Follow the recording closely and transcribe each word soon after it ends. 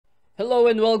Hello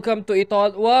and welcome to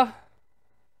ittotwa.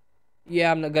 Yeah,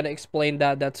 I'm not gonna explain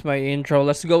that. That's my intro.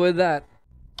 Let's go with that.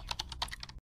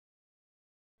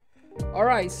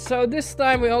 Alright, so this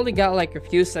time we only got like a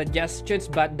few suggestions,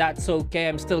 but that's okay.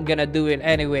 I'm still gonna do it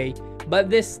anyway. But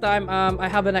this time, I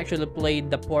haven't actually played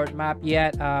the port map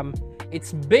yet.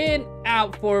 It's been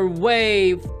out for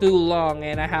way too long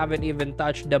and I haven't even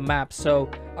touched the map.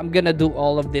 So I'm gonna do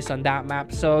all of this on that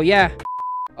map. So yeah.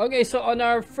 Okay, so on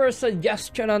our first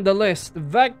suggestion on the list,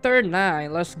 Vector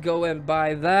 9. Let's go and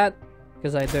buy that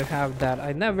because I don't have that.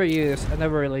 I never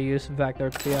really use Vector,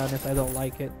 to be honest. I don't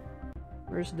like it.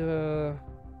 Where's the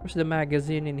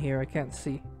magazine in here? I can't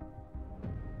see.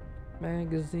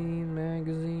 Magazine.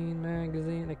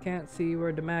 I can't see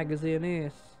where the magazine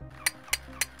is.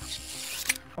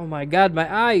 Oh my god,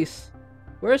 my eyes.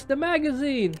 Where's the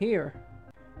magazine? Here.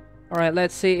 Alright,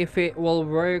 let's see if it will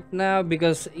work now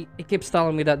because it keeps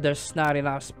telling me that there's not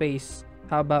enough space.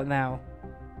 How about now?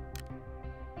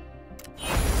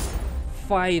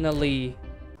 Finally.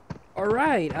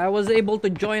 Alright, I was able to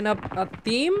join up a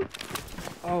team.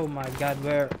 Oh my god,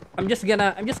 where? I'm just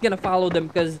gonna follow them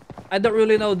because I don't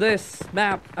really know this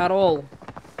map at all.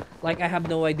 Like I have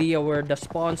no idea where the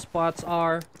spawn spots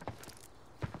are.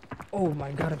 Oh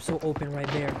my god, I'm so open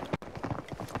right there.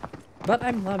 But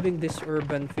I'm loving this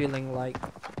urban feeling like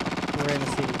we're in a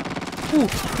city. Ooh,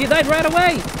 he died right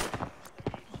away!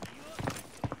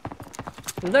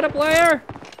 Is that a player?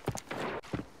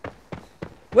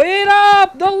 Wait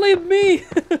up! Don't leave me!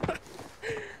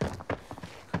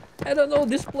 I don't know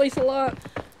this place a lot.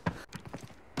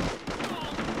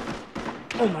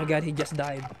 Oh my god, he just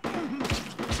died.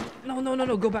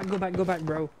 No. Go back,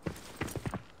 bro.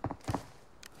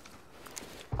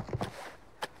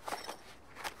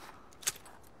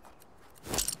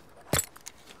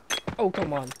 Oh,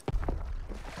 come on.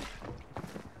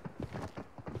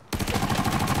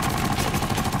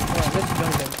 Alright, let's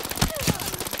join them.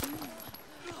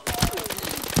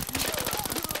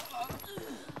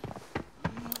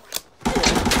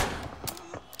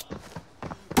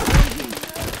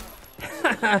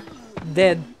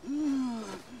 Dead.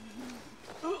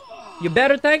 You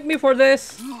better thank me for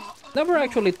this. Never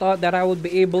actually thought that I would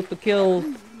be able to kill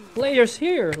players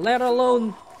here, let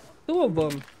alone two of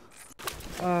them.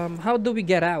 How do we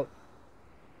get out?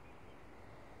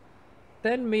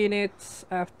 10 minutes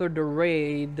after the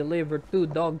raid, deliver 2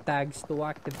 dog tags to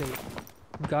activate.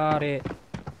 Got it.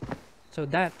 So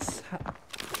that's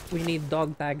we need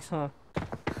dog tags, huh?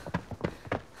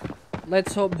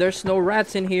 Let's hope there's no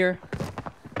rats in here.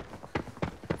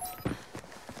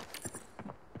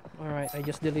 Alright, I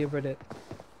just delivered it.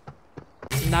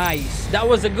 Nice. That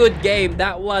was a good game.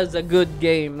 Not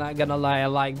gonna lie, I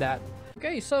like that.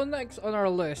 Okay, so next on our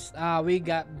list, we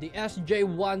got the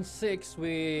SJ16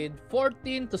 with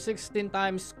 14 to 16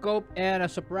 times scope and a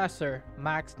suppressor.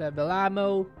 Max level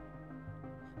ammo.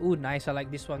 Ooh, nice. I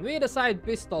like this one. With a side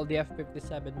pistol, the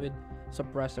F57 with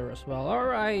suppressor as well.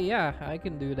 Alright, yeah, I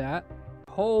can do that.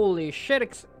 Holy shit,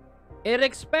 it's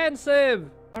expensive!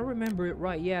 I remember it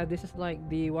right. Yeah, this is like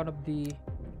the one of the...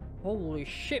 Holy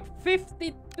shit,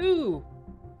 52!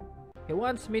 He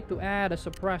wants me to add a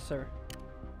suppressor.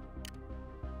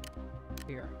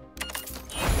 Here.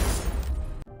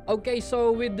 Okay,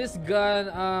 so with this gun,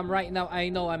 right now I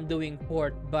know I'm doing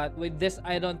port, but with this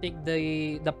I don't think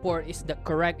the port is the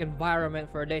correct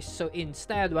environment for this. So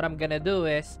instead, what I'm gonna do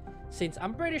is, since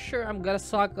I'm pretty sure I'm gonna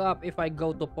suck up if I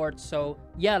go to port, so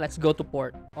yeah, let's go to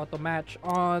port. Auto match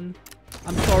on.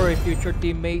 I'm sorry, future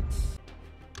teammates.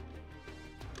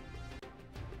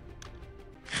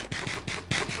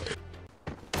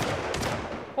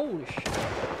 Holy shit.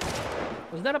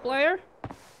 Was that a player?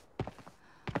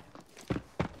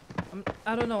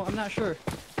 I don't know. I'm not sure.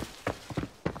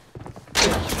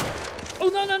 Oh,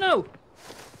 no. Oh,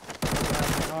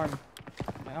 God,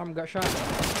 my arm got shot.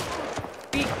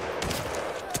 Eek.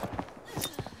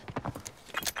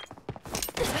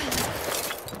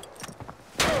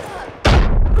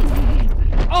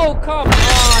 Oh, come on.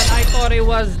 I thought it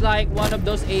was like one of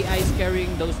those AIs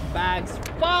carrying those bags.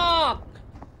 Fuck.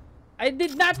 I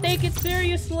did not take it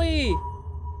seriously.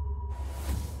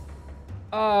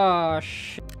 Oh,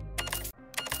 shit.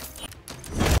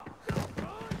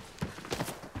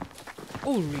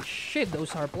 Holy shit,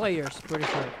 those are players, pretty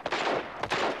sure.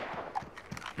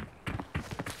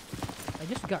 I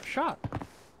just got shot.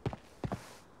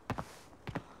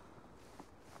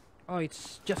 Oh,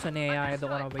 it's just an AI. I don't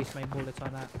want to waste my bullets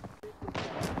on that.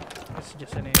 It's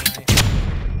just an AI.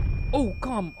 Oh,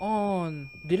 come on.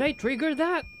 Did I trigger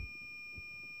that?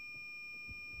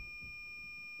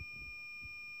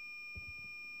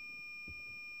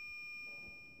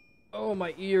 Oh,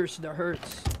 my ears, that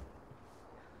hurts.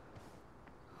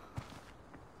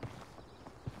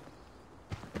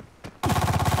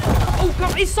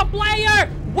 come, it's a player!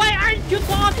 Why aren't you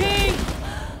talking?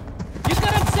 You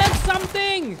could have said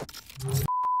something!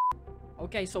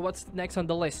 Okay, so what's next on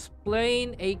the list?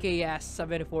 Plain AKS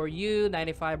 74U,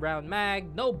 95 round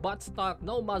mag, no butt stock,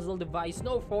 no muzzle device,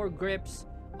 no foregrips.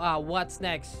 What's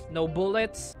next? No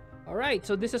bullets? Alright,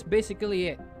 so this is basically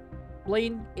it.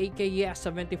 Plain AKS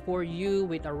 74U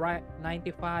with a round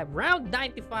 95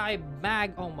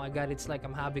 mag. Oh my god, it's like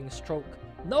I'm having a stroke.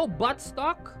 No butt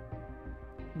stock,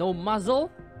 no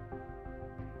muzzle,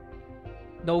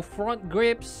 no front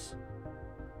grips,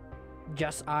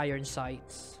 just iron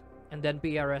sights. And then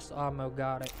PRS ammo,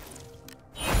 got it.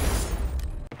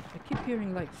 I keep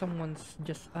hearing like someone's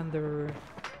just under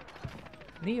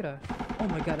Nita. Oh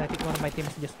my god, I think one of my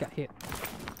teams just got hit.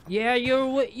 Yeah,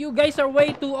 you guys are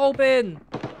way too open.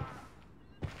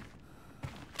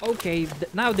 Okay,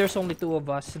 now there's only 2 of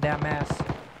us, damn ass.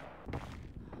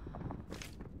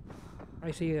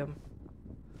 I see him.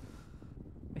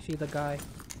 I see the guy.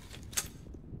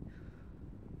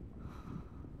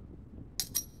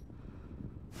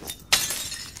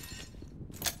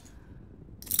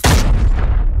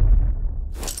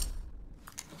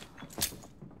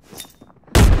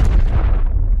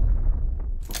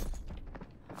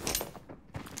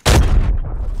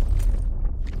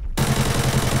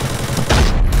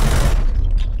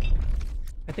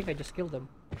 I think I just killed him.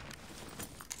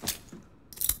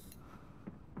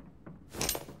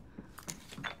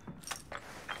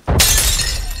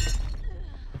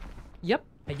 Yep,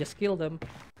 I just killed him.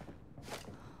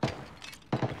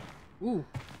 Ooh,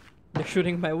 they're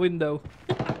shooting my window.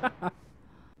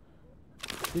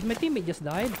 Did my teammate just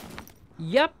died?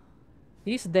 Yep,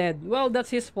 he's dead. Well, that's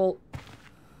his fault.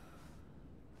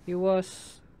 He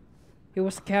was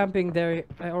camping there.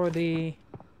 I already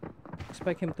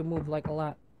expect him to move like a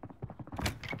lot.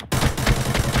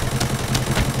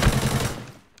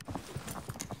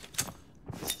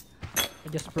 I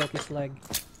just broke his leg.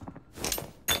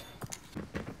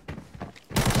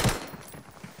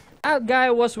 That guy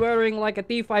was wearing like a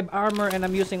T5 armor and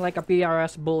I'm using like a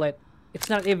PRS bullet. It's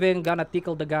not even gonna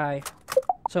tickle the guy.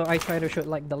 So I try to shoot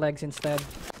like the legs instead.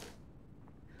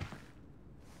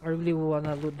 I really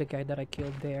wanna loot the guy that I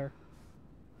killed there.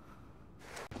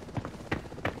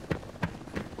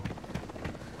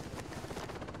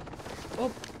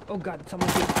 Oh god, someone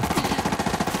hit.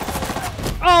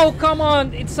 Oh, come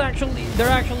on! They're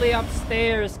actually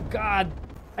upstairs. God,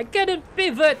 I couldn't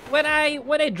pivot when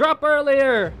I dropped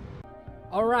earlier.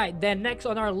 All right, then next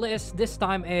on our list this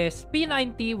time is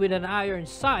P90 with an iron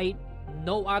sight,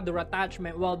 no other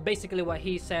attachment. Well, basically what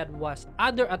he said was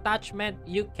other attachment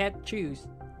you can't choose.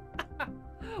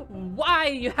 Why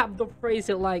you have to phrase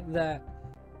it like that?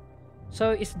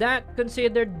 So is that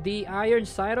considered the iron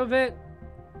side of it?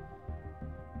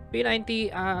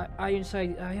 P90 iron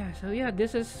sight. Yeah, so yeah,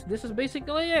 this is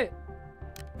basically it.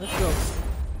 Let's go.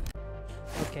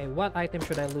 Okay, what item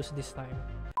should I lose this time?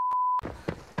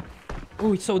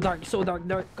 Oh, it's so dark,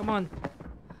 dark. Come on.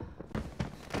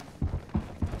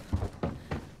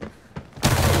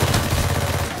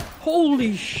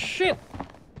 Holy shit!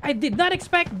 I did not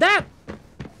expect that!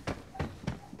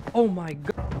 Oh my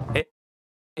god.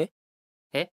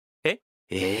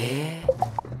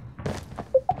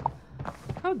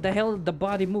 How the hell did the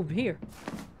body move here?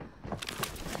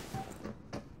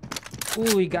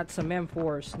 Ooh, we got some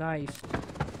M4s. Nice.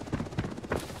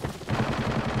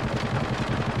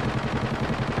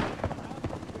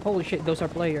 Holy shit, those are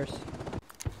players.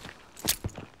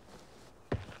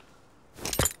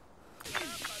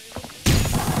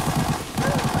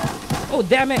 Oh,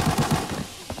 damn it!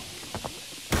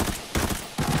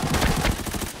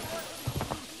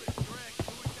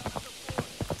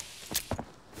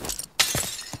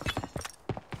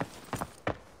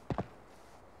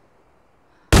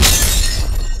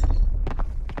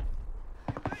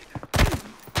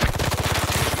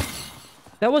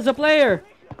 That was a player!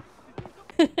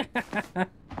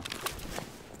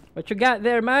 What you got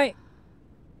there, mate?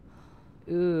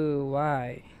 Ooh,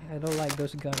 why? I don't like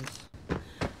those guns.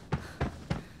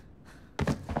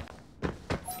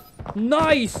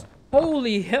 Nice!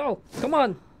 Holy hell! Come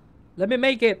on! Let me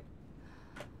make it!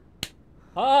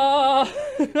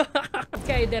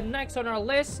 Okay, then next on our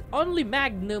list, only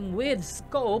Magnum with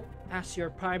scope as your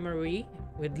primary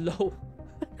with low.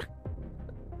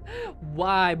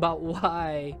 Why? But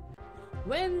why?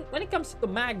 When it comes to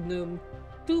Magnum,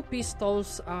 2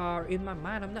 pistols are in my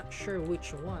mind. I'm not sure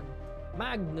which one.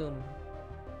 Magnum.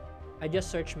 I just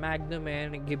searched Magnum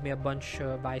and it gave me a bunch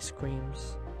of ice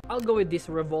creams. I'll go with this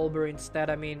revolver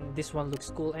instead. I mean, this one looks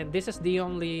cool, and this is the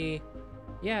only.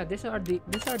 Yeah, these are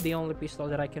the only pistol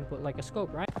that I can put like a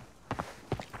scope, right?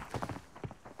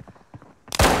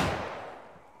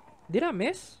 Did I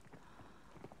miss?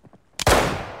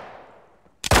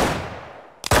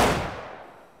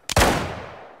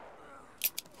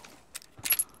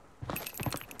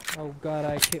 Oh god,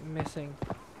 I keep missing.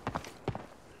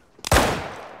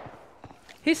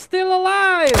 He's still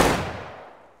alive!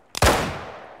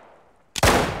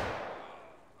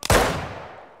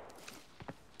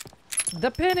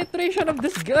 The penetration of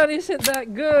this gun isn't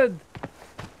that good.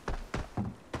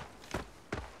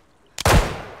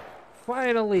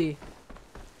 Finally.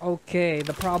 Okay,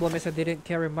 the problem is I didn't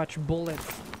carry much bullets.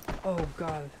 Oh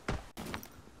god.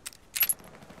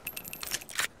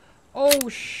 Oh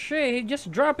shit, he's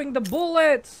just dropping the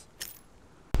bullets.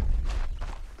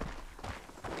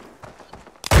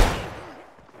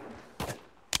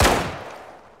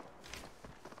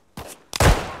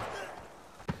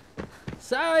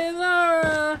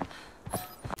 Sayonara!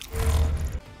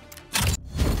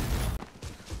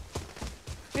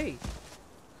 Hey,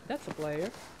 that's a player.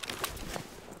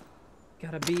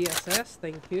 Got a BSS,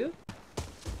 thank you.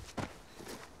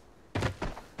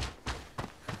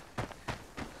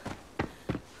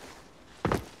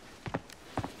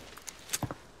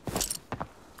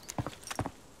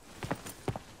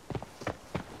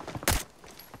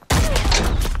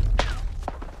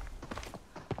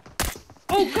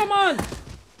 Oh, come on!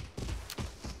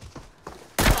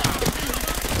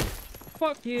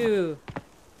 Fuck you!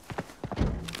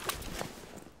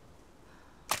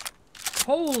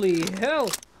 Holy hell!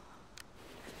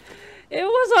 It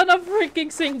was on a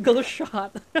freaking single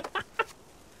shot!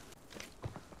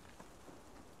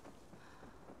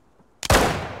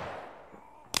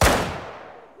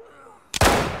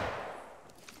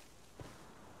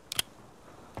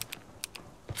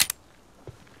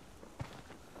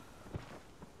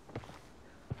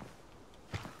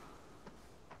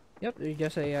 Yep, they're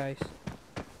just AIs.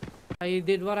 I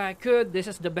did what I could. This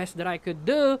is the best that I could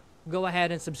do. Go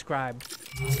ahead and subscribe.